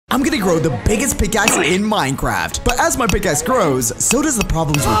I'm gonna grow the biggest pickaxe in Minecraft. But as my pickaxe grows, so does the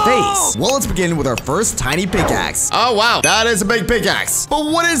problems we face. Well, let's begin with our first tiny pickaxe. Oh, wow. That is a big pickaxe. But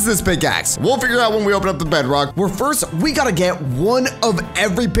what is this pickaxe? We'll figure out when we open up the bedrock. Well, first, we gotta get one of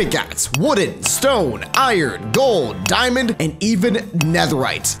every pickaxe. Wooden, stone, iron, gold, diamond, And even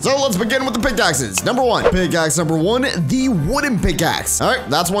netherite. So let's begin with the pickaxes. Number one. Pickaxe number one, the wooden pickaxe. All right,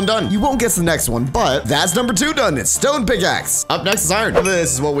 that's one done. You won't guess the next one, but That's number two done. It's stone pickaxe. Up next is iron.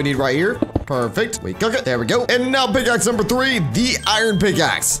 This is what we need right here. Perfect. We cook it. There we go. And now pickaxe number three, the iron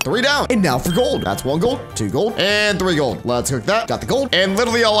pickaxe. 3 down. and now for gold. That's 1 gold, 2 gold, and 3 gold. Let's cook that. Got the gold. And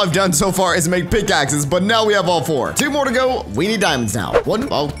literally all I've done so far is make pickaxes, but now we have all 4. 2 more to go. We need diamonds now.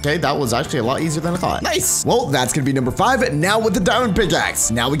 1. Okay, that was actually a lot easier than I thought. Nice. Well, that's gonna be number 5. Now with the diamond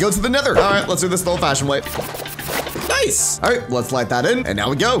pickaxe. Now we go to the nether. All right, let's do this the old-fashioned way. Nice. All right, let's light that in, and now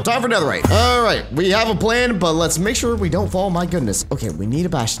we go. Time for netherite. All right, we have a plan, but let's make sure we don't fall. My goodness. Okay, we need a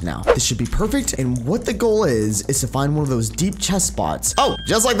bastion now. This should be perfect. And what the goal is to find one of those deep chest spots. Oh,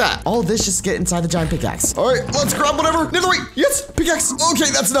 just like that. All this just to get inside the giant pickaxe. All right, let's grab whatever. Netherite. Yes, pickaxe.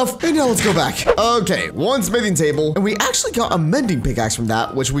 Okay, that's enough. And now let's go back. Okay, 1 smithing table. And we actually got a mending pickaxe from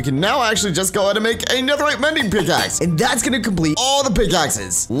that, Which we can now actually just go ahead and make a netherite mending pickaxe. and that's gonna complete All the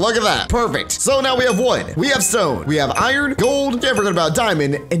pickaxes. Look at that. Perfect. So now we have wood. We have stone. We have iron, gold. Can't forget about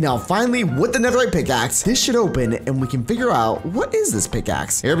diamond. And now finally, with the netherite pickaxe, this should open and we can figure out what is this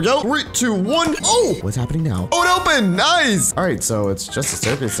pickaxe. Here we go. 3, 2, 1. Oh! What's happening now? Oh, it opened. Nice. All right, so it's just a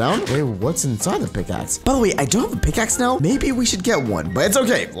circuit sound. Wait, what's inside the pickaxe? By the way, I don't have a pickaxe now. Maybe we should get one. But it's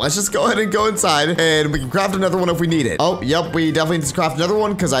okay. Let's just go ahead and go inside and we can craft another one if we need it. Oh, yep. We definitely need to craft another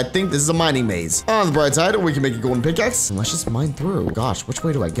one because I think this is a mining maze. On the bright side, we can make a golden pickaxe. And let's just mine through. Gosh, which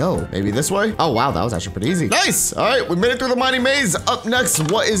way do I go? Maybe this way. Oh, wow, that was actually pretty easy. Nice. All right, we made it through the mining maze. Up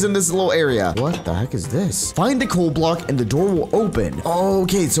next, what is in this little area? What the heck is this? Find the coal block and the door will open.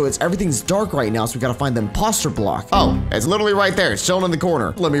 Okay, so everything's dark right now, so we gotta find the imposter block. Oh, it's literally right there. It's shown in the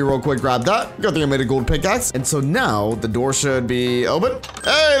corner. Let me real quick grab that. Good thing I made a gold pickaxe. And so now the door should be open.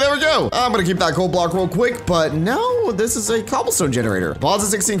 Hey, there we go. I'm gonna keep that coal block real quick, but now this is a cobblestone generator. Deposit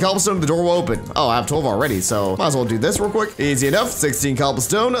 16 cobblestone, the door will open. Oh, I have 12 already, so might as well do this real quick. Easy enough. 16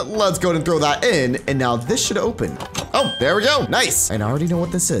 cobblestone. Let's go ahead and throw that in, and now this should open. Oh, there we go. Nice. And I already know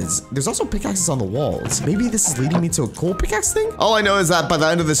what this is. There's also pickaxes on the walls. Maybe this is leading me to a coal pickaxe thing? All I know is that by the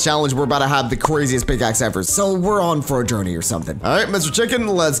end of this challenge, we're about to have the craziest pickaxe ever. So we're on for a journey or something. All right, Mr. Chicken,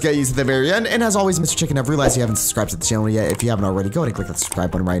 let's get you to the very end. And as always, Mr. Chicken, I've realized you haven't subscribed to the channel yet. If you haven't already, go ahead and click that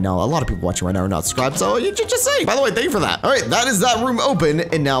subscribe button right now. A lot of people watching right now are not subscribed, so you just say. By the way, thank you for that. All right, that is that room open.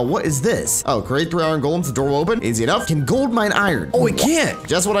 And now what is this? Oh, create 3 iron golems, the door will open. Easy enough. Can gold mine iron? Oh, it can't.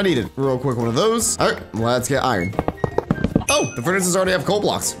 Just what I needed. Real quick, one of those. All right, let's get iron. Oh, the furnaces already have coal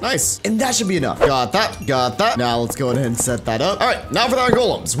blocks. Nice. And that should be enough. Got that. Got that. Now let's go ahead and set that up. All right, now for the iron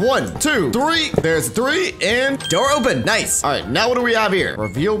golems. 1, 2, 3. There's 3 and door open. Nice. All right, now what do we have here?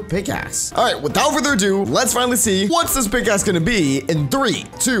 Reveal pickaxe. All right, without further ado, let's finally see what's this pickaxe gonna be in 3,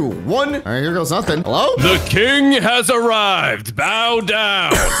 2, 1. All right, here goes nothing. Hello? The king has arrived. Bow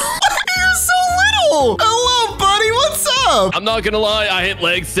down. You're so little. Hello, buddy. What's up? I'm not gonna lie, I hit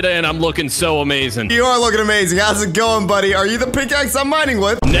legs today and I'm looking so amazing. You are looking amazing. How's it going, buddy? Are you the pickaxe I'm mining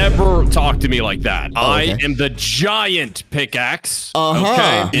with? Never talk to me like that. Oh, okay. I am the giant pickaxe. Uh-huh.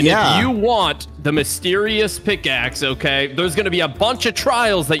 Okay. And Yeah. if you want the mysterious pickaxe, okay, there's gonna be a bunch of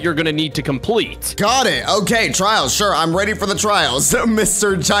trials that you're gonna need to complete. Got it. Okay, trials. Sure, I'm ready for the trials,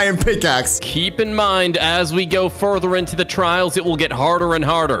 Mr. Giant Pickaxe. Keep in mind, as we go further into the trials, it will get harder and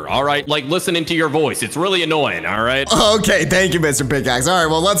harder. All right, like listening to your voice. It's really annoying. All right. Okay, thank you, Mr. Pickaxe. All right,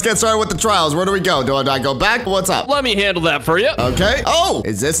 well, let's get started with the trials. Where do we go? Do I go back? What's up? Let me handle that for you. Okay. Oh,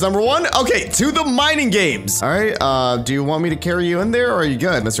 is this number 1? Okay, to the mining games. All right, do you want me to carry you in there, or are you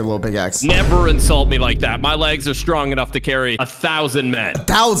good, Mr. Little Pickaxe? Never insult me like that. My legs are strong enough to carry 1,000 men.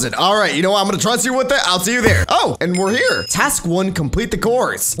 1,000. All right, you know what? I'm gonna trust you with it. I'll see you there. Oh, and we're here. Task 1, complete the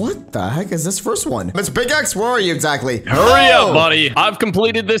course. What the heck is this first one? Mr. Pickaxe, where are you exactly? Hurry up, buddy. I've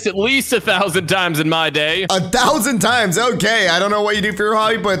completed this at least 1,000 times in my day. 1,000 times. Okay, I don't know what you do for your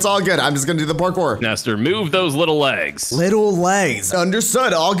hobby, but it's all good. I'm just gonna do the parkour. Nestor, move those little legs. Little legs.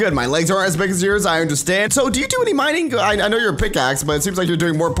 Understood. All good. My legs aren't as big as yours. I understand. So, do you do any mining? I know you're a pickaxe, but it seems like you're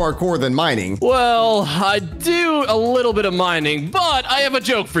doing more parkour than mining. Well, I do a little bit of mining, but I have a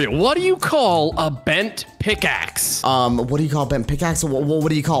joke for you. What do you call a bent pickaxe? What do you call bent pickaxe? What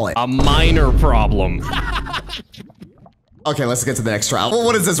do you call it? A minor problem. Okay, let's get to the next trial. Well,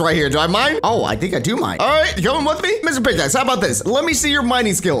 what is this right here? Do I mine? Oh, I think I do mine. All right, you coming with me? Mr. Pickaxe, how about this? Let me see your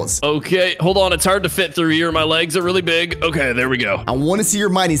mining skills. Okay, hold on. It's hard to fit through here. My legs are really big. Okay, there we go. I want to see your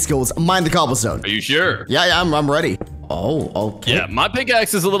mining skills. Mine the cobblestone. Are you sure? Yeah, I'm ready. okay. Yeah, my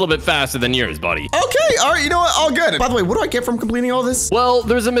pickaxe is a little bit faster than yours, buddy. Okay, all right, you know what? All good. By the way, what do I get from completing all this? Well,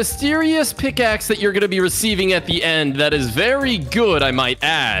 there's a mysterious pickaxe that you're going to be receiving at the end that is very good, I might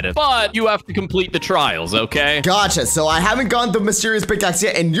add. But you have to complete the trials, okay? Gotcha. So I haven't gotten the mysterious pickaxe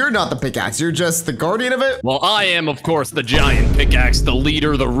yet, and you're not the pickaxe. You're just the guardian of it? Well, I am, of course, the giant pickaxe, the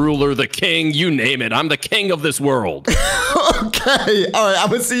leader, the ruler, the king, you name it. I'm the king of this world. Okay, all right, I'm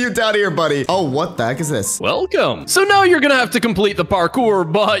gonna see you down here, buddy. Oh, what the heck is this? Welcome. So now you're going to have to complete the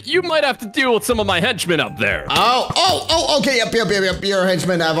parkour, but you might have to deal with some of my henchmen up there. Okay, yep. Your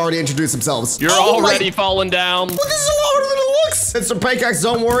henchmen have already introduced themselves. You're already falling down. Well, this is a lot harder than it looks. Mr. Pickaxe,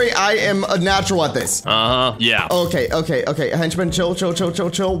 don't worry, I am a natural at this. Yeah. Okay, henchman, chill.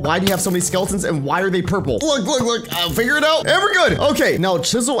 Why do you have so many skeletons, and why are they purple? Look, I'll figure it out, and we're good. Okay, now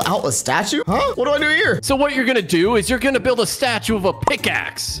chisel out a statue? Huh? What do I do here? So what you're gonna do is you're gonna build a statue of a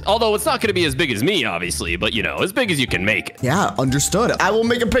pickaxe. Although it's not gonna be as big as me, obviously, but you know, as big as you can make it. Yeah, understood. I will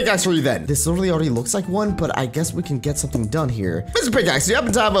make a pickaxe for you then. This literally already looks like one, but I guess we can get something done here. Mr. Pickaxe, do you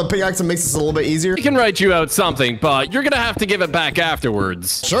happen to have a pickaxe that makes this a little bit easier? I can write you out something, but you're gonna have to give it back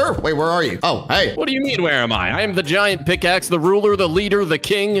afterwards. Sure. Wait, where are you? Oh, hey. What do you mean, where am I? I am the giant pickaxe, the ruler, the leader, the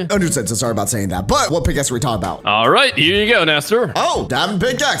king. Understood, so sorry about saying that, but what pickaxe are we talking about? All right, here you go, Nestor. Oh, diamond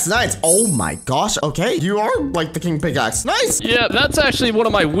pickaxe, nice. Oh my gosh, okay, you are like the king pickaxe, nice. Yeah, that's actually one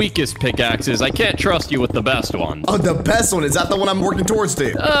of my weakest pickaxes. I can't trust you with the best one. Oh, the best one, is that the one I'm working towards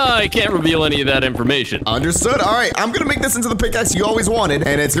to? I can't reveal any of that information. Understood, all right, I'm gonna make this into the pickaxe you always wanted,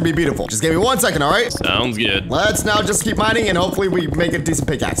 and it's gonna be beautiful. Just give me 1 second, all right? Sounds good. Let's now just keep mining, and hopefully we make a decent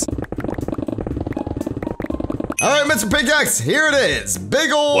pickaxe. All right, Mr. Pickaxe, here it is.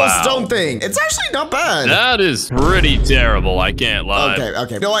 Big old stone thing. It's actually not bad. That is pretty terrible, I can't lie.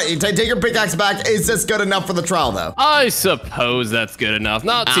 Okay. You know what? You take your pickaxe back. Is this good enough for the trial, though? I suppose that's good enough.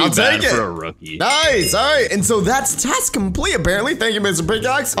 Not too bad for a rookie. Nice. All right. And so that's task complete, apparently. Thank you, Mr.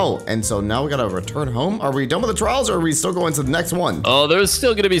 Pickaxe. Oh, and so now we got to return home. Are we done with the trials, or are we still going to the next one? Oh, there's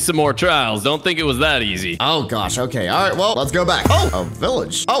still going to be some more trials. Don't think it was that easy. Oh, gosh. Okay. All right. Well, let's go back. Oh, a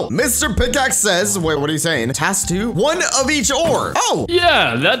village. Oh, Mr. Pickaxe says, wait, what are you saying? Task 2, 1 of each ore. Oh.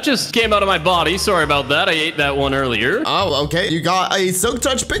 Yeah, that just came out of my body. Sorry about that. I ate that one earlier. Oh, okay. You got a silk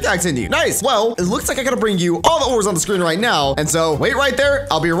touch pickaxe in you. Nice. Well, it looks like I gotta bring you all the ores on the screen right now. And so wait right there.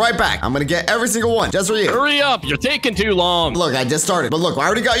 I'll be right back. I'm gonna get every single one just for you. Hurry up. You're taking too long. Look, I just started. But look, I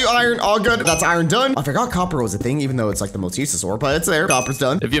already got you iron. All good. That's iron done. I forgot copper was a thing, even though it's like the most useless ore, but it's there. Copper's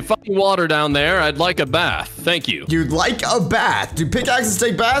done. If you find water down there, I'd like a bath. Thank you. You'd like a bath? Do pickaxes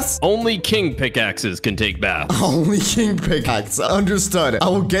take baths? Only king pickaxes can take baths. Only king pickaxe. Understood. I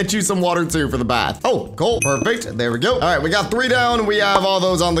will get you some water too for the bath. Oh, cool. Perfect. There we go. All right, we got 3 down. We have all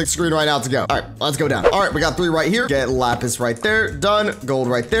those on the screen right now to go. All right, let's go down. All right, we got 3 right here. Get lapis right there. Done. Gold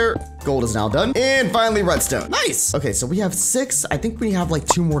right there. Gold is now done. And finally, redstone. Nice. Okay, so we have 6. I think we have like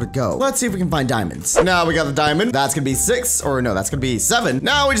 2 more to go. Let's see if we can find diamonds. Now we got the diamond. That's gonna be 6. Or no, that's gonna be 7.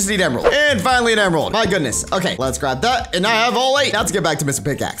 Now we just need emerald. And finally an emerald. My goodness. Okay, let's grab that. And I have all 8. Now let's get back to Mr.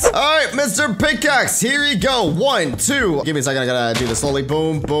 Pickaxe. All right, Mr. Pickaxe. Here you go. 1, 2. Give me a second. I gotta do this slowly.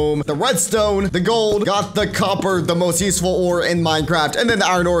 Boom, boom. The redstone, the gold, got the copper, the most useful ore in Minecraft. And then the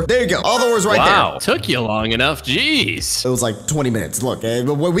iron ore. There you go. All the ores right there. Wow, took you long enough. Jeez. It was like 20 minutes. Look,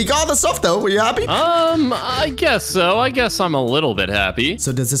 we got all the stuff though. Were you happy? I guess so. I guess I'm a little bit happy.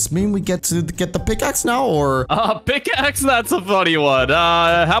 So does this mean we get to get the pickaxe now, or? Pickaxe? That's a funny one.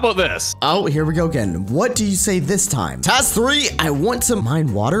 How about this? Oh, here we go again. What do you say this time? Task 3, I want to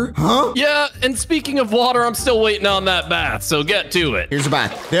mine water? Huh? Yeah, and speaking of water, I'm still waiting on that bath, so get to it. Here's your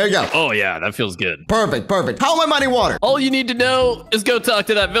bath. There you go. Oh yeah, that feels good. Perfect, perfect. How am I mining water? All you need to know is go talk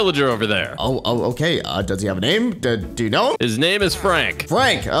to that villager over there. Oh, okay. Does he have a name? Do you know him? His name is Frank.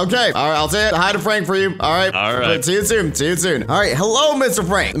 Frank, okay. All right, I'll say it. Hi to Frank for you. All right. All right. See you soon. See you soon. All right. Hello, Mr.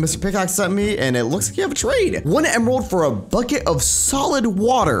 Frank. Mr. Pickaxe sent me, and it looks like you have a trade. 1 emerald for a bucket of solid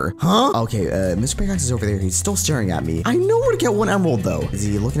water. Huh? Okay, Mr. Pickaxe is over there. He's still staring at me. I know where to get 1 emerald, though. Is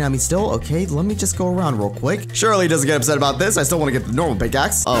he looking at me still? Okay, let me just go around real quick. Surely he doesn't get upset about this. I still want to get the normal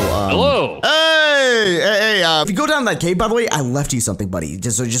pickaxe. Oh, hello. Hey, if you go down that cave, by the way, I left you something, buddy.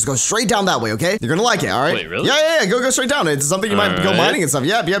 Just go straight down that way, okay? You're gonna like it, all right? Wait, really? Yeah, go straight down. It's something you might go mining and stuff.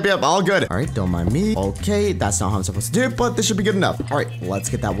 Yep, all good. All right, don't mind me. Okay, that's not how I'm supposed to do it, but this should be good enough. All right, let's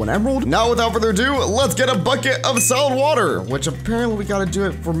get that 1 emerald. Now, without further ado, let's get a bucket of solid water, which apparently we gotta do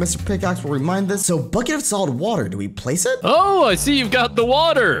it for Mr. Pickaxe. We'll remind this. So, bucket of solid water, do we place it? Oh, I see you've got the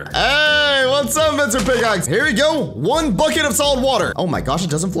water. Hey, what's up, Mr. Pickaxe? Here we go, 1 bucket of solid water. Oh my gosh, it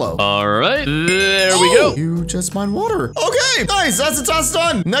doesn't flow. All right, There we go. You just mine water. Okay, nice. That's the task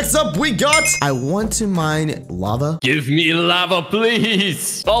done. Next up, we got, I want to mine lava. Give me lava,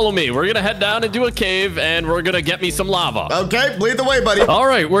 please. Follow me. We're gonna head down into a cave, and we're gonna get me some lava. Okay, lead the way, buddy. All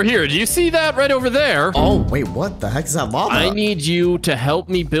right, we're here. Do you see that right over there? Oh, wait, what the heck is that lava? I need you to help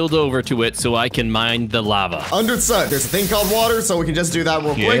me build over to it so I can mine the lava. Understood. There's a thing called water, so we can just do that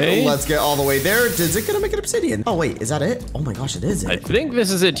real quick. Okay. Let's get all the way there. Is it gonna make an obsidian? Oh, wait, is that it? Oh my gosh, it is I it. think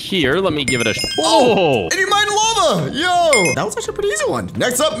this is it here. Let me give it a... Whoa! And you mine lava! Yo! That was actually a pretty easy one.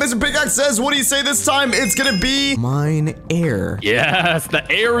 Next up, Mr. Pickaxe says, what do you say this time? It's gonna be mine air. Yes, the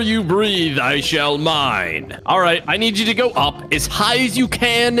air you breathe, I shall mine. All right, I need you to go up as high as you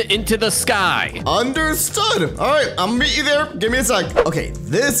can into the sky. Understood. All right, I'm gonna meet you there. Give me a sec. Okay,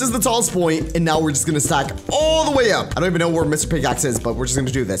 this is the tallest point, and now we're just gonna stack all the way up. I don't even know where Mr. Pickaxe is, but we're just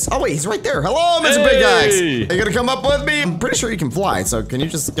gonna do this. Oh, wait, he's right there. Hello, Mr. Pickaxe. Are you gonna come up with me? I'm pretty sure you can fly, so can you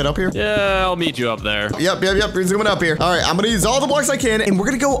just get up here? Yeah, I'll meet you up there. Yep. We're zooming up here. All right, I'm gonna use all the blocks I can, and we're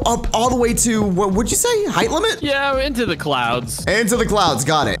gonna go up all the way to, what would you say? Height limit? Yeah, into the clouds. Into the clouds,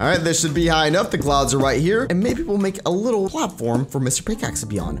 got it. All right, this should be high enough. The clouds are right here, and maybe we'll make a little platform for Mr. Pickaxe to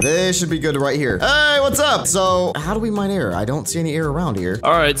be on. This should be good right here. Hey, what's up? So, how do we mine air? I don't see any air around here.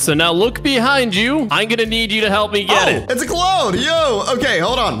 All right, so now look behind you. I'm gonna need you to help me get it. It's a cloud. Yo, okay,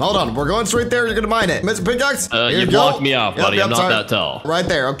 hold on. We're going straight there. You're gonna mine it. Mr. Pickaxe, here You go. blocked me off, buddy. Yep, I'm not sorry. that tall. Right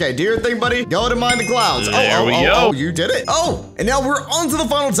there. Okay, do your thing, buddy. Go to mine the clouds. There we go. Oh, you did it. Oh, and now we're on to the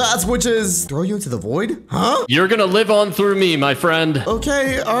final task, which is throw you into the void. Huh? You're gonna live on through me, my friend.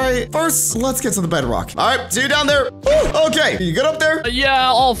 Okay, all right. First, let's get to the bedrock. All right, see you down there. Woo, okay, you good up there? Yeah,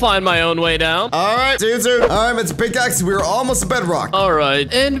 I'll find my own way down. All right, see you soon. All right, Mr. Pickaxe, we're almost at bedrock. All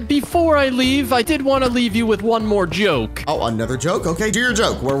right, and before I leave, I did want to leave you with one more joke. Oh, another joke? Okay, do your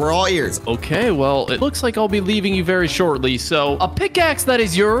joke. We're all ears. Okay, well, it looks like I'll be leaving you very shortly, so a pickaxe that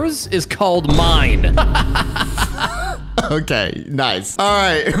is yours is called mine. Okay, nice. All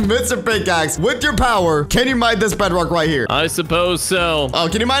right, Mr. Pickaxe, with your power, can you mine this bedrock right here? I suppose so. Oh,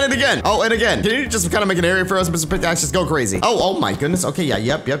 can you mine it again? Oh, and again. Can you just kind of make an area for us, Mr. Pickaxe? Just go crazy. Oh my goodness. Okay, yeah,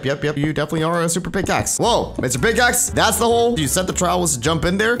 yep. You definitely are a super pickaxe. Whoa, Mr. Pickaxe, that's the hole. You set the trowels to jump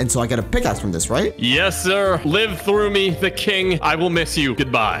in there, and so I get a pickaxe from this, right? Yes, sir. Live through me, the king. I will miss you.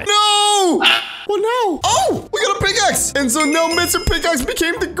 Goodbye. No! What now? Oh, we got a pickaxe. And so now Mr. Pickaxe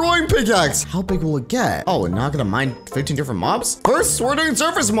became the growing pickaxe. How big will it get? Oh, and now I'm gonna mine 15 different mobs? First, we're doing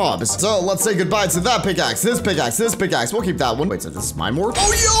surface mobs. So let's say goodbye to that pickaxe, this pickaxe, this pickaxe. We'll keep that one. Wait, so this is mine more?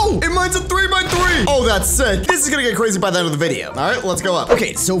 Oh, yo, it mines a 3x3. Oh, that's sick. This is gonna get crazy by the end of the video. All right, let's go up.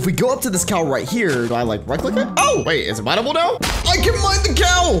 Okay, so if we go up to this cow right here, do I like right click it? Oh, wait, is it mineable now? I can mine the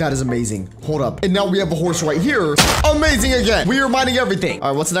cow. That is amazing. Hold up. And now we have a horse right here. Amazing again. We are mining everything. All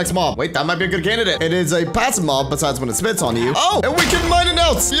right, what's the next mob? Wait, that might be a good candidate. It is a passive mob besides when it spits on you. Oh, and we can mine an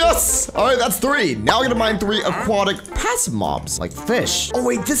else. Yes. All right, that's 3. Now I'm gonna mine 3 aquatic passive mobs like fish. Oh,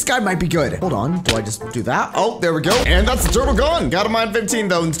 wait, this guy might be good. Hold on. Do I just do that? Oh, there we go. And that's the turtle gone. Gotta mine 15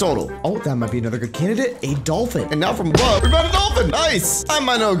 though in total. Oh, that might be another good candidate. A dolphin. And now from above, we got a dolphin. Nice. I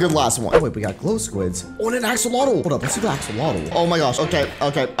might know a good last one. Oh, wait, we got glow squids. Oh, and an axolotl. Hold up. Let's do the axolotl. Oh my gosh. Okay.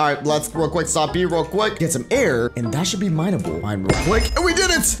 All right, let's real quick stop you real quick. Get some air, and that should be mineable. Mine real quick. And we did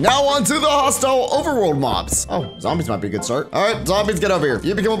it. Now on to the hostile overworld mobs. Oh, zombies might be a good start. All right, zombies, get over here.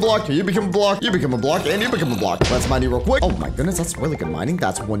 You become a block, you become a block, you become a block, and you become a block. Let's mine you real quick. Oh my goodness, that's really good mining.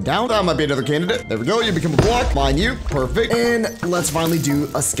 That's 1 down. That might be another candidate. There we go. You become a block. Mine you. Perfect. And let's finally do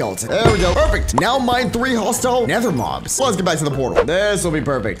a skeleton. There we go. Perfect. Now mine 3 hostile nether mobs. Let's get back to the portal. This will be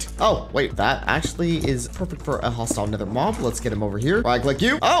perfect. Oh, wait, that actually is perfect for a hostile nether mob. Let's get him over here. Right click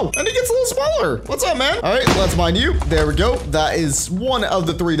you. Oh, and he gets a little smaller. What's up, man? All right, let's mine you. There we go. That is 1 of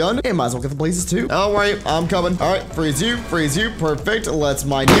the 3 done. And might as well get the blazes too. All right, I'm coming. All right, freeze you. Perfect. Let's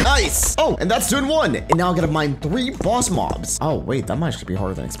mine you. Nice. Oh, and that's 2 in 1. And now I'm gonna mine 3 boss mobs. Oh, wait, that might actually be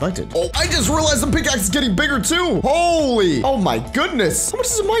harder than expected. Oh, I just realized the pickaxe is getting bigger too. Holy. Oh my goodness. How much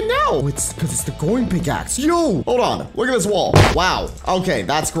is it mine now? Oh, it's because it's the growing pickaxe. Yo, hold on. Look at this wall. Wow. Okay,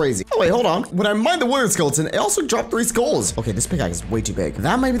 that's crazy. Oh, wait, hold on. When I mined the wizard skeleton, it also dropped 3 skulls. Okay, this pickaxe is way too big.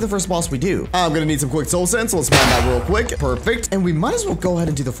 That might be the first boss we do. I'm gonna need some quick soul sand, so let's mine that real quick. Perfect. And we might as well go ahead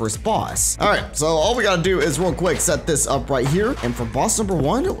and do the first boss. All right, so all we gotta do is real quick set this up right here. And for boss number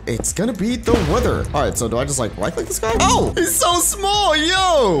 1, it's gonna be the wither. All right, so do I just like right click this guy? Oh, he's so small, yo.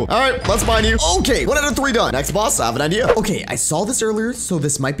 All right, let's mine you. Okay, 1 out of 3 done. Next boss, I have an idea. Okay, I saw this earlier, so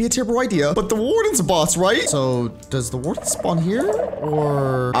this might be a terrible idea, but the warden's a boss, right? So does the warden spawn here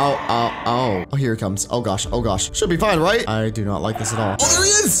or? Oh, here he comes. Oh gosh. Should be fine, right? I do not like this at all. Oh, there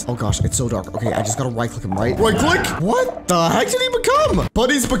he is. Oh gosh, it's so dark. Okay, I just gotta right click him, right? Right click? What the heck did he become? But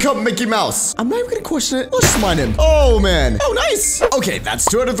he's become Mickey Mouse. house. I'm not even gonna question it. Let's just mine him. Oh, man. Oh, nice. Okay, that's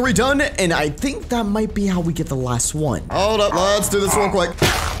 2 out of 3 done, and I think that might be how we get the last one. Hold up. Let's do this real quick.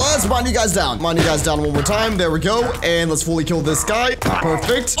 Let's mine you guys down. Mine you guys down one more time. There we go. And let's fully kill this guy.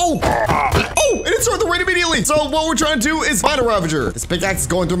 Perfect. Oh, and it started the raid immediately. So what we're trying to do is find a Ravager. This pickaxe is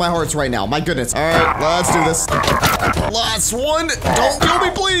going through my hearts right now. My goodness. All right, let's do this. Last one. Don't kill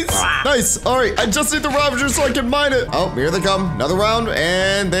me, please. Nice. All right, I just need the Ravager so I can mine it. Oh, here they come. Another round,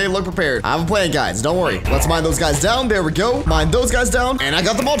 and they look prepared. I have a plan, guys. Don't worry. Let's mine those guys down. There we go. Mine those guys down, and I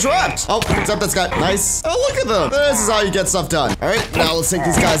got them all trapped. Oh, except this guy. Nice. Oh, look at them. This is how you get stuff done. All right, now let's take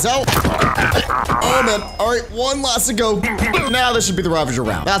these guys out. Oh, man. All right, one last to go. Now this should be the Ravager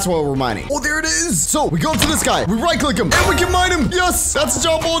round. That's what we're mining. Oh, there it is. So we go up to this guy. We right-click him, and we can mine him. Yes, that's the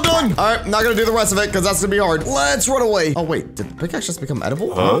job well done. All right, not gonna do the rest of it because that's gonna be hard. Let's run away. Oh, wait. Did the pickaxe just become edible?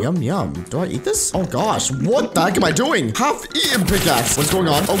 Yum, yum. Do I eat this? Oh, gosh. What the heck am I doing? Half-eaten pickaxe. What's going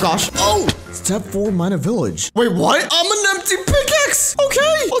on? Oh, gosh. Oh! Step 4, mine a village. Wait, what? I'm an empty pickaxe.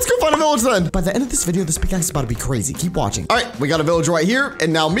 Okay, let's go find a village then. By the end of this video, this pickaxe is about to be crazy. Keep watching. All right, we got a village right here.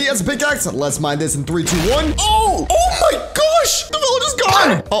 And now me as a pickaxe. Let's mine this in 3, 2, 1. Oh my gosh. The village is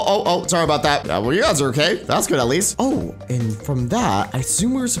gone. Oh, sorry about that. Well, you guys are okay. That's good at least. Oh, and from that, I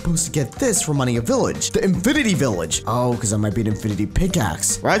assume we were supposed to get this from mining a village. The Infinity Village. Oh, because I might be an Infinity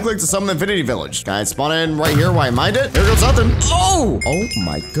pickaxe. Right click to summon the Infinity Village. Guys, spawn in right here while I mined it. Here goes nothing. Oh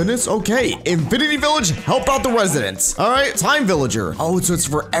my goodness. Okay. Infinity Village, help out the residents. All right, Time Villager. Oh, so it's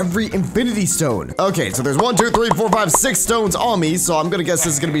for every Infinity Stone. Okay, so there's 1, 2, 3, 4, 5, 6 stones on me, so I'm gonna guess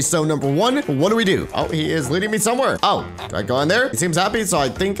this is gonna be stone number 1. What do we do? Oh, he is leading me somewhere. Oh, do I go in there? He seems happy, so I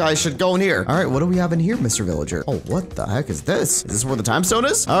think I should go in here. All right, what do we have in here, Mr. Villager? Oh, what the heck is this? Is this where the time stone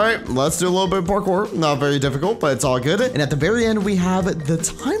is? All right, let's do a little bit of parkour. Not very difficult, but it's all good. And at the very end, we have the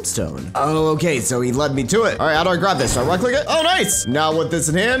time stone. Oh, okay, so he led me to it. All right, how do I grab this? Do I right click it? Oh, nice. Now with this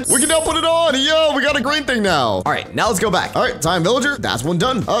in hand, we can now put it on. Yo, we got a green thing now. All right, now let's go back. All right, Time Villager, that's one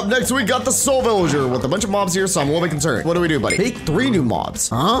done. Up next, we got the Soul Villager with a bunch of mobs here, so I'm a little bit concerned. What do we do, buddy? Take 3 new mobs.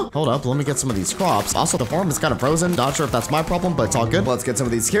 Huh? Hold up, let me get some of these crops. Also, the farm is kind of frozen. Not sure if that's my problem, but it's all good. Let's get some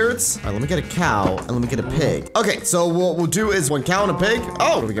of these carrots. All right, let me get a cow, and let me get a pig. Okay, so what we'll do is 1 cow and a pig.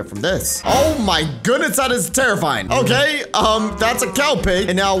 Oh, what do we get from this? Oh my goodness, that is terrifying. Okay, that's a cow pig.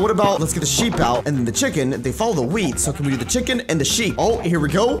 And now what about, let's get the sheep out, and then the chicken. They follow the wheat, so can we do the chicken and the sheep? Oh, here we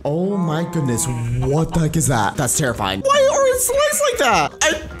go. Oh my goodness, what the heck is that? That's terrifying. Why are it sliced like that?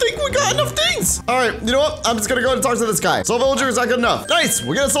 I think we got enough things. All right, you know what? I'm just gonna go ahead and talk to this guy. Soul Villager, is that good enough? Nice,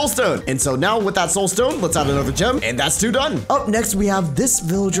 we got a soul stone. And so now with that soul stone, let's add another gem, and that's 2 done. Up next, we have this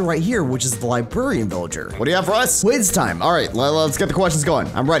villager right here, which is the librarian villager. What do you have for us? Quiz time. All right, let's get the questions going.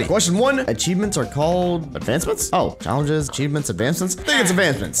 I'm ready. Question 1, achievements are called advancements? Oh, challenges, achievements, advancements. I think it's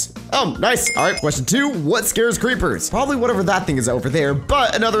advancements. Oh, nice. All right, question 2, what scares creepers? Probably whatever that thing is over there,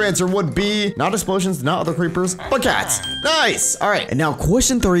 but another answer would be not explosions, not other creepers, but cats. Nice. All right, and now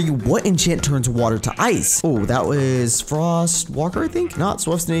question 3, what enchant turns water to ice? Oh, that was Frost Walker, I think. Not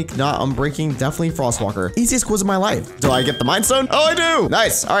Swift Sneak, not Unbreaking, definitely Frost Walker. Easiest quiz of my life. Do I get the Mind Stone? Oh, I do.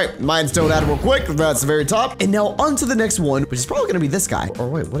 Nice. All right, Mind Stone added real quick. That's the very top. And now on to the next one, which is probably gonna be this guy. Or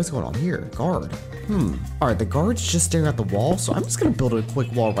wait, what is going on here? Guard. All right, the guard's just staring at the wall, so I'm just gonna build a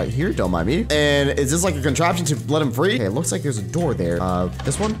quick wall right here, don't mind me. And is this like a contraption to let him free? Okay, it looks like there's a door there.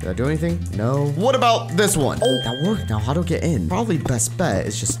 This one? Did I do anything? No. What about this one? Oh, that worked. Now how do I get in? Probably best bet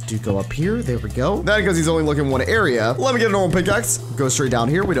is just to go up here. There we go. That because he's only looking one area. Let me get a normal pickaxe. Go straight down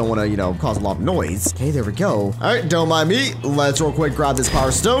here. We don't want to, you know, cause a lot of noise. Okay, there we go. All right, don't mind me. Let's real quick grab this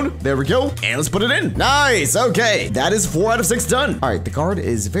power stone. There we go. And let's put it in. Nice. Okay, that is 4 out of 6 done. All right, the guard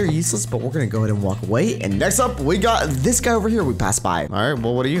is very useless, but we're gonna go ahead and walk away. And next up, we got this guy over here we passed by. All right,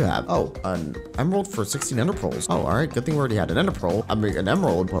 well, what do you have? Oh, an emerald for 16 ender pearls. Oh, all right, good thing we already had an ender pearl. I mean, an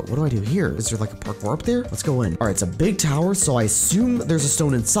emerald, but what do I do here? Is there like a parkour up there? Let's go in. All right, it's a big tower, so I assume there's a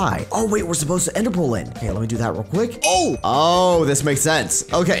stone inside. Oh, wait, we're supposed to ender pearl in. Okay, let me do that real quick. Oh, this makes sense.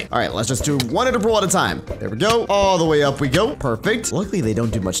 Okay, all right, let's just do 1 ender pearl at a time. There we go. All the way up we go. Perfect. Luckily, they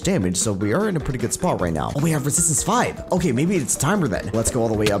don't do much damage, so we are in a pretty good spot right now. Oh, we have resistance 5. Okay, maybe it's a timer then. Let's go all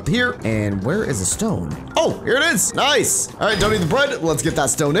the way up here. And where is the stone? Oh, here it is. Nice. All right, don't need the bread. Let's get that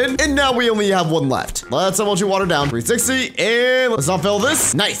stone in. And now we only have 1 left. Let's you water down. 360. And let's not fail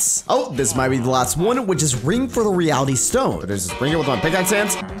this. Nice. Oh, this might be the last one, which is ring for the reality stone. There's just ring it with my pickaxe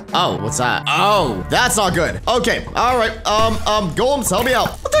hands. Oh, what's that? Oh, that's not good. Okay. All right. Golems, help me out.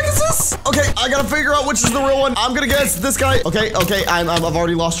 What the heck is this? Okay, I gotta figure out which is the real one. I'm gonna guess this guy. Okay, I've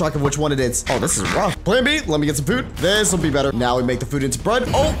already lost track of which one it is. Oh, this is rough. Plan B, let me get some food. This will be better. Now we make the food into bread.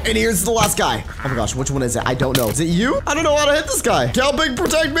 Oh, and here's the last guy. Oh my gosh, which one is it? I don't know. Is it you? I don't know how to hit this guy. Cal Big,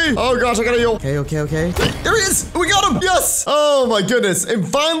 protect me. Oh gosh, I gotta heal. Okay. There he is. We got him. Yes. Oh my goodness. And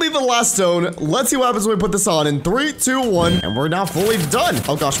finally, the last stone. Let's see what happens when we put this on in 3, 2, 1. And we're now fully done.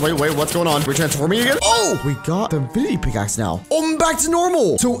 Oh gosh, wait, what's going on? We're transforming again? Oh, we got the infinity pickaxe now. Oh, I'm back to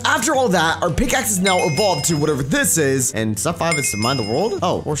normal. So after all that, our pickaxe is now evolved to whatever this is. And step 5 is to mine the world.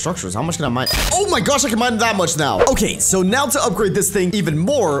 Oh, or structures. How much can I mine? Oh my gosh, I can mine that much now. Okay, so now to upgrade this thing even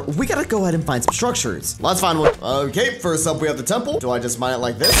more, we gotta go ahead and find some structures. Let's find one. Okay, first up, we have the temple. Do I just mine it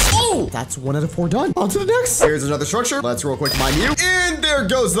like this? Oh, that's 1 out of 4 done. On to the next. Here's another structure. Let's real quick mine you. And there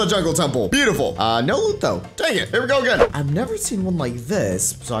goes the jungle temple. Beautiful. No loot though. Dang it. Here we go again. I've never seen one like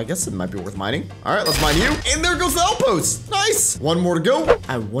this, so I guess it might be worth mining. All right, let's mine you. And there goes the outpost. Nice. 1 more to go.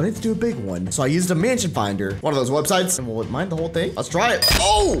 I wanted to do a big one, so I used a mansion finder, one of those websites, and will it mine the whole thing? Let's try it.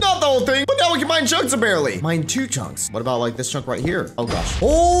 Oh, not the whole thing, but now we can mine chunks apparently. Mine 2 chunks. What about like this chunk right here? Oh gosh.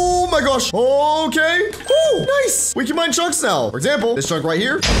 Oh my gosh. Okay. Oh, nice. We can mine chunks now. For example, this chunk right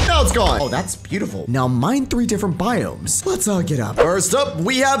here. Now it's gone. Oh, that's beautiful. Now mine 3 different biomes. Let's get up. First up,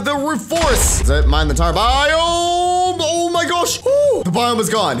 we have the roof forest. Is it mine the entire biome? Oh my gosh. Ooh, the biome is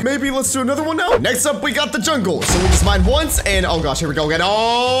gone. Maybe let's do another one now. Next up, we got the jungle. So we just mine once and oh gosh, here we go again.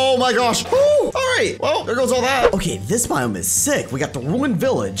 Oh my gosh. Ooh, all right. Well, there goes all that. Okay, this biome is sick. We got the ruined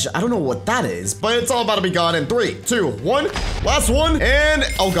village. I don't know what that is, but it's all about to be gone in 3, 2, 1. Last one. And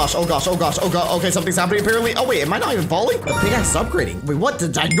oh gosh. Okay, something's happening apparently. Oh wait, am I not even falling? The pickaxe is upgrading. Wait, what? The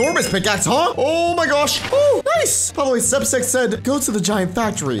ginormous pickaxe, huh? Oh my gosh. Oh, nice. By the way, Step6 said, go to the giant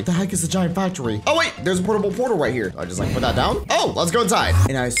factory. The heck is the giant factory? Oh wait, there's a portable portal right here. I just like put that down. Oh, let's go inside.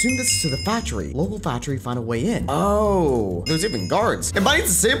 And I assume this is to the factory. Local factory, find a way in. Oh, there's even guards. Am I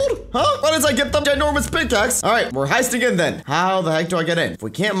disabled? Huh? Why did I get the ginormous pickaxe? All right, we're heisting in then. How the heck do I get in? If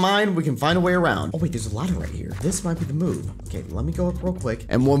we can't mine, we can find a way around. Oh wait, there's a ladder right here. This might be the move. Okay, let me go up real quick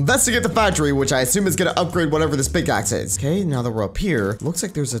and we'll investigate the factory, which I assume is gonna upgrade whatever this pickaxe is. Okay, now that we're up here, looks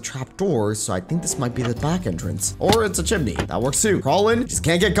like there's a trap door, so I think this might be the back entrance. Or it's a chimney. That works too. Crawl in, just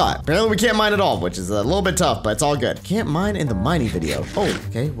can't get caught. Apparently we can't mine at all, which is a little bit tough, but it's all good. Can't mine in the mining video. Oh,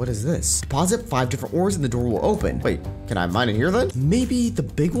 okay, what is this? Deposit 5 different ores and the door will open. Wait, can I mine in here then? Maybe the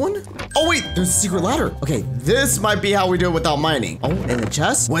big one? Oh wait, there's a secret ladder. Okay, this might be how we do it without mining. Oh, and the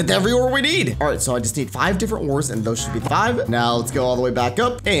chest with every ore we need. All right, so I just need 5 different ores and those should be 5. Now let's go all the way back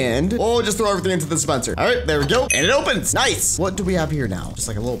up and we'll just throw everything into the dispenser. All right, there we go. And it opens. Nice. What do we have here now? Just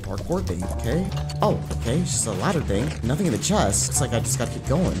like a little parkour thing. Okay. Oh, okay. It's just a ladder thing. Nothing in the chest. Looks like I just gotta keep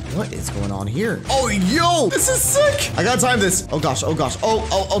going. What is going on here? Oh, yo, this is sick. I gotta time this. Oh gosh.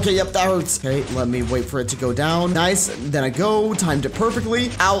 Oh, okay. Yep, that hurts. Okay, let me wait for it to go down. Nice. Then I go. Timed it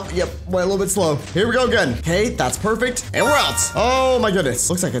perfectly. Out. Yep. Went a little bit slow. Here we go again. Okay, that's perfect. And we're out. Oh my goodness.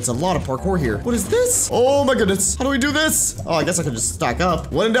 Looks like it's a lot of parkour here. What is this? Oh my goodness. How do we do this? Oh, I guess I could just stack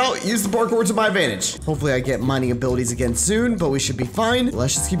up. When in doubt, use the parkour to my advantage. Hopefully I get mining abilities again soon, but we should be fine.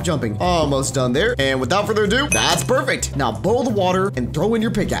 Let's just keep jumping. Almost done there. And without further ado, that's perfect. Now boil the water and throw in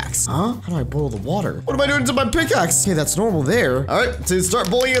your pickaxe. Huh? How do I boil the water? What am I doing to my pickaxe? Okay, that's normal there. All right, to start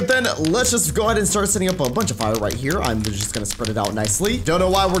boiling it then, let's just go ahead and start setting up a bunch of fire right here. I'm just gonna spread it out nicely. Don't know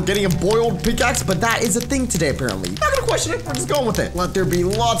why we're getting a boiled pickaxe, but that is a thing today apparently. Not gonna question it, we're just going with it. Let there be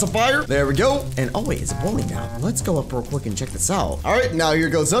lots of fire. There we go. And oh wait, is it boiling now? Let's go up real quick and check this out. All right, now here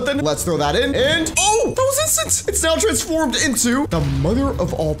goes nothing. Let's throw that in and oh, that was instant. It's now transformed into the mother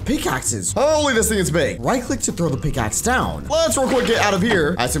of all pickaxes. Holy, this thing is big. Right click to throw the pickaxe down. Let's real quick get out of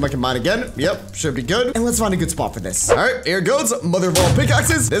here. I assume I can mine again. Yep, should be good. And let's find a good spot for this. All right, here goes mother of all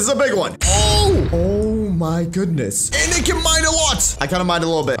pickaxes. This is a big one. Oh my goodness. And it can mine a lot. I kind of mined a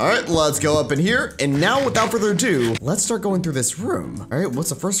little bit. All right, let's go up in here. And now without further ado, let's start going through this room. All right, what's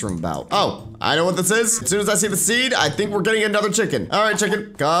the first room about? Oh, I know what this is. As soon as I see the seed, I think we're getting another chicken. All right,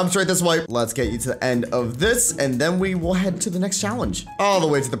 chicken, come straight this way. Let's get you to the end of this, and then we will head to the next challenge. All the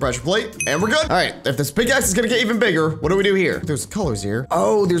way to the pressure plate, and we're good. All right, if this pickaxe is gonna get even bigger, what do we do here? There's colors here.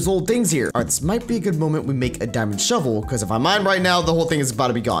 Oh, there's little things here. All right, this might be a good moment we make a diamond shovel, because if I mine right now, the whole thing is about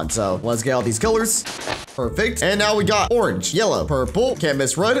to be gone. So let's get all these colors. Perfect. And now we got orange, yellow, purple, can't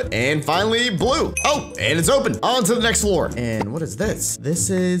miss red, and finally blue. Oh, and it's open. On to the next floor. And what is this? This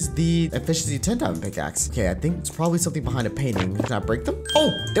is the efficiency 10 diamond pickaxe. Okay, I think it's probably something behind a painting. Can I break them?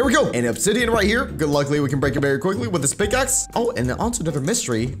 Oh, there we go. And obsidian right here. Good luckily we can break it very quickly with this pickaxe. Oh, and then onto another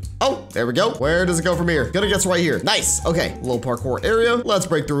mystery. Oh, there we go. Where does it go from here? Gonna guess right here. Nice. Okay, little parkour area. Let's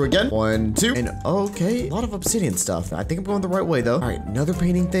break through again. 1, 2, and okay, a lot of obsidian stuff. I think I'm going the right way though. All right, another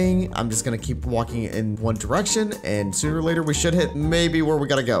painting thing. I'm just gonna keep walking in one direction, and sooner or later we should hit maybe where we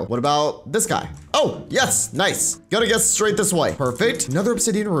gotta go. What about this guy? Oh, yes, nice. Gotta get straight this way. Perfect. Another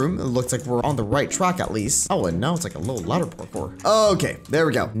obsidian room. It looks like we're on the right track at least. Oh, and now it's like a little ladder parkour. Okay, there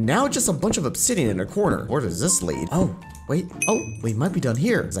we go. Now just a bunch of obsidian in a corner. Where does this lead? Oh. Wait, oh, we might be done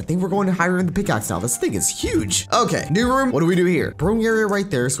here, because I think we're going higher in the pickaxe now. This thing is huge. Okay, new room. What do we do here? Brewing area right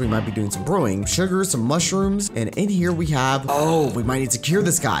there, so we might be doing some brewing. Sugar, some mushrooms, and in here we have, oh, we might need to cure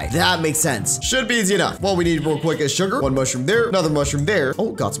this guy. That makes sense. Should be easy enough. What we need real quick is sugar. One mushroom there, another mushroom there.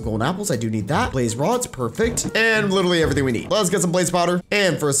 Oh, got some golden apples. I do need that. Blaze rods, perfect. And literally everything we need. Let's get some blaze powder.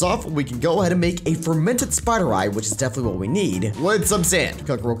 And first off, we can go ahead and make a fermented spider eye, which is definitely what we need, with some sand.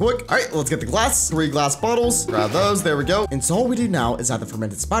 Cook real quick. All right, let's get the glass. 3 glass bottles. Grab those. There we go. And so all we do now is add the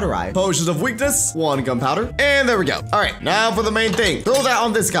fermented spider eye, potions of weakness, 1 gunpowder, and there we go. All right, now for the main thing. Throw that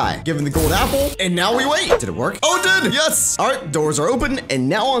on this guy. Give him the gold apple, and now we wait. Did it work? Oh, it did. Yes. All right, doors are open, and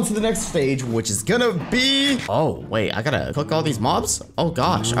now on to the next stage, which is gonna be... Oh, wait, I gotta cook all these mobs? Oh,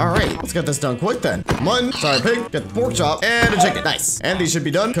 gosh. All right, let's get this done quick then. Mutton, sorry, pig, get the pork chop, and a chicken. Nice. And these should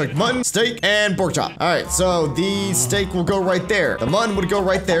be done. Cooked mutton, steak, and pork chop. All right, so the steak will go right there. The mutton would go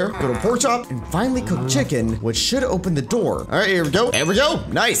right there. Go to pork chop, and finally cook chicken, which should open the door. All right, here we go. There we go.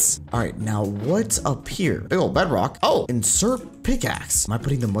 Nice. All right, now what's up here? Big old bedrock. Oh, insert pickaxe. Am I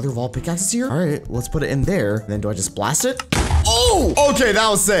putting the mother of all pickaxes here? All right, let's put it in there. Then do I just blast it? Oh, okay, that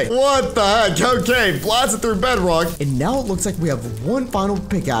was sick. What the heck? Okay, blast it through bedrock. And now it looks like we have one final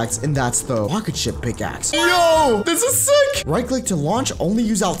pickaxe, and that's the rocket ship pickaxe. Yo, this is sick. Right click to launch, only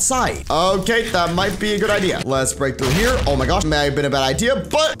use outside. Okay, that might be a good idea. Let's break through here. Oh my gosh, may have been a bad idea,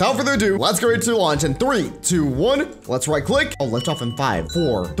 but without further ado, let's go into launch in 3, 2, 1. Let's right click. Oh, lift off in 5,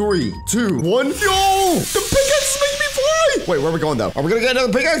 4, 3, 2, 1. Yo, the pickaxe is making me fly. Wait, where are we going though? Are we gonna get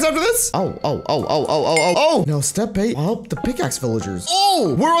another pickaxe after this? Oh. No, step 8. I'll help the pickaxe villagers.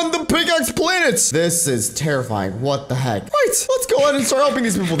 Oh, we're on the pickaxe planets. This is terrifying. What the heck? Right, let's go ahead and start helping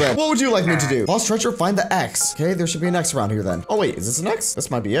these people then. What would you like me to do? Lost treasure, find the X. Okay, there should be an X around here then. Oh wait, is this an X?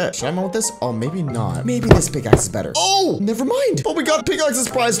 This might be it. Should I mount with this? Oh, maybe not. Maybe this pickaxe is better. Oh, never mind. Oh, we got pickaxe's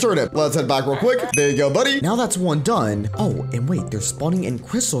prize turnip. Let's head back real quick. There you go, buddy. Now that's one done. Oh, and wait, they're spawning in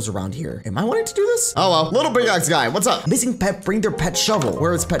crystals around here. Am I wanting to do this? Oh well, little pickaxe guy, what's up? Missing pet, bring their pet shovel.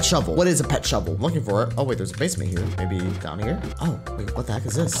 Where is pet shovel? What is a pet shovel? I'm looking for it. Oh wait, there's a basement here. Maybe down here? Oh, wait, what the heck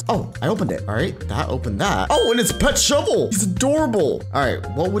is this? Oh, I opened it. All right, that opened that. Oh, and it's pet shovel. He's adorable. All right,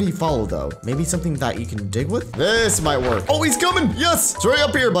 what would he follow though? Maybe something that you can dig with? This might work. Oh, he's coming. Yes, straight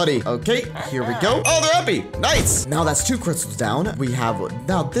up here, buddy. Okay, here we go. Oh, they're happy. Nice. Now that's 2 crystals down. We have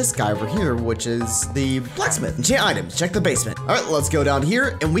now this guy over here, which is the blacksmith. Enchant items. Check the basement. All right, let's go down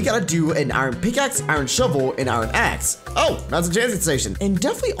here, and we gotta do an iron pickaxe, iron shovel, and iron axe. Oh, that's a enchanting station, and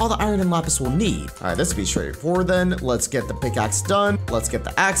definitely all the iron and lapis we'll need. All right, this will be straightforward then. Let's get the pickaxe done. Let's get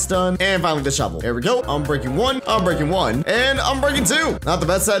the axe done, and finally the shovel. There we go. I'm breaking 1. I'm breaking 1, and I'm breaking 2. Not the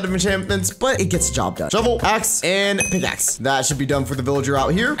best set of enchantments, but it gets the job done. Shovel, axe, and pickaxe. That should be done for the villager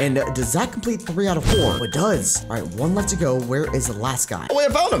out here. And does that complete 3 out of 4? Oh, it does. All right, 1 left to go. Where is the last guy? Oh, wait,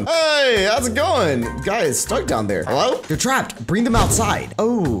 I found him. Hey, how's it going? Guy is stuck down there. Hello? They're trapped. Bring them outside.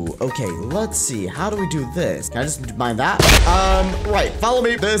 Oh, okay. Let's see. How do we do this? Can I just mine that? Right. Follow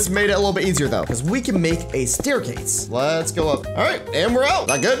me. This made it a little bit easier though, because we can make a staircase. Let's go up. All right, and we're out.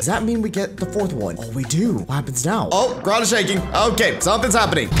 Not good. Does that mean we get the 4th one? Oh, we do. What happens now? Oh, ground is shaking. Okay, something's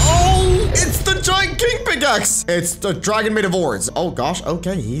happening. Oh, it's the giant king pickaxe. It's the dragon made of ores. Oh gosh.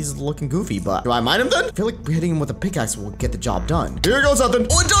 Okay, he's looking goofy, but do I mine him then? I feel like hitting him with a pickaxe will get the job done. Here goes something.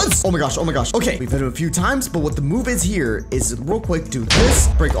 Oh, it does. Oh my gosh. Oh my gosh. Okay, we've hit him a few times, but what the move is here is real quick, do this,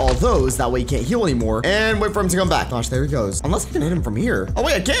 break all those. That way he can't heal anymore, and wait for him to come back. Gosh, there he goes. Unless I can hit him from here. Oh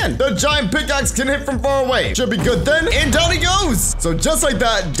wait, I can. The giant pickaxe can hit from far away. Should be good then, and down he goes. So just like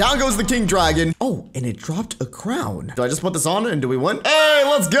that, down goes the king dragon. Oh, and it dropped a crown. Do I just put this on and do we win? Hey,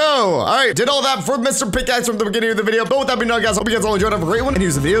 let's go. All right, did all that for Mr. Pickaxe from the beginning of the video. But with that being done, guys, hope you guys all enjoyed. Have a great one. And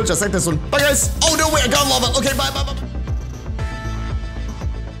here's a video just like this one. Bye, guys. Oh, no, wait, I got lava. Okay, bye.